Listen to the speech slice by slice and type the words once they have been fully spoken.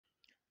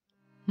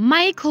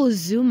Michael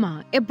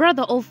Zuma, a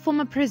brother of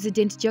former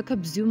President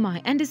Jacob Zuma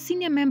and a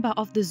senior member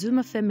of the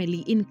Zuma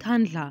family in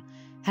Kandla,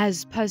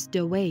 has passed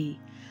away.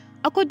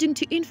 According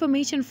to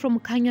information from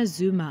Kanya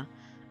Zuma,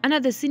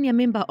 another senior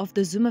member of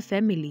the Zuma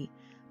family,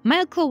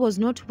 Michael was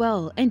not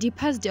well and he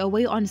passed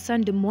away on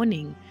Sunday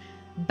morning,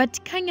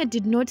 but Kanya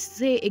did not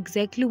say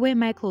exactly where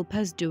Michael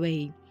passed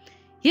away.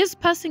 His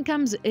passing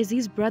comes as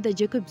his brother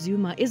Jacob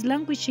Zuma is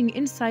languishing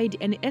inside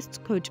an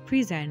Estcourt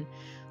prison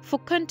for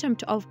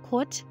contempt of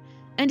court,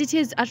 and it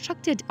has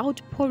attracted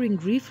outpouring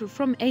grief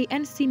from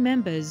ANC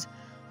members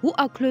who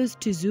are close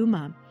to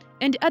Zuma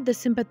and other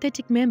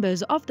sympathetic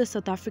members of the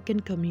South African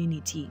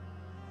community.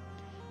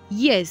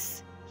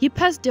 Yes, he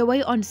passed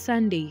away on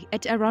Sunday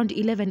at around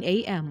 11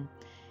 a.m.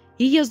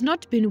 He has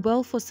not been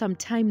well for some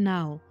time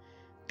now,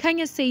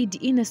 Kanya said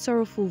in a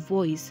sorrowful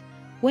voice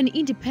when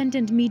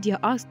independent media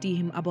asked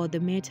him about the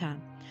matter.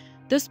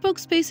 The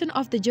spokesperson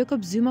of the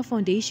Jacob Zuma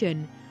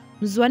Foundation,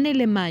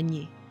 Mzwanele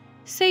Manye,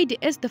 said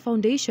as the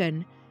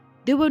foundation,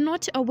 they were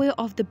not aware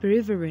of the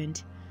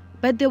bereavement,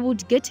 but they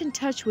would get in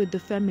touch with the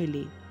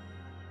family.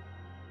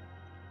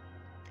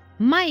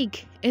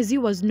 Mike, as he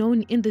was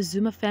known in the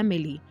Zuma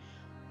family,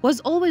 was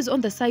always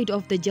on the side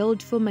of the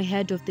jailed former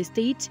head of the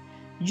state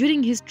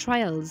during his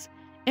trials,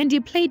 and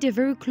he played a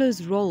very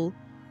close role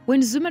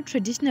when Zuma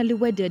traditionally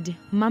wedded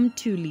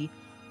Mamthuli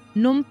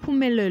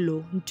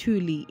Nompumelelo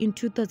Ntuli in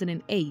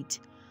 2008.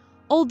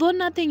 Although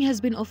nothing has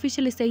been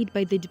officially said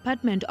by the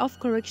Department of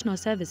Correctional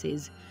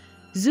Services,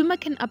 Zuma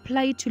can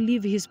apply to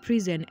leave his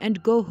prison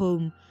and go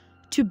home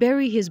to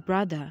bury his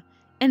brother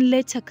and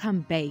later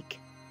come back.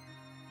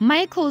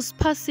 Michael's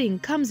passing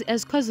comes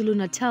as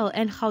KwaZulu-Natal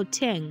and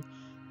Gauteng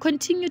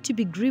continue to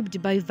be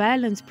gripped by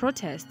violent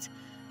protests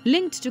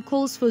linked to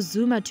calls for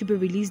Zuma to be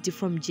released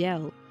from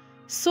jail.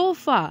 So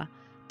far,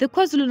 the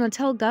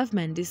KwaZulu-Natal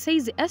government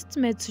says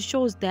estimates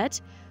shows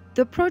that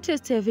the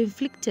protests have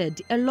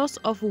inflicted a loss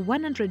of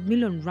 100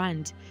 million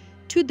rand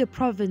to the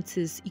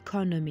province's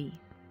economy.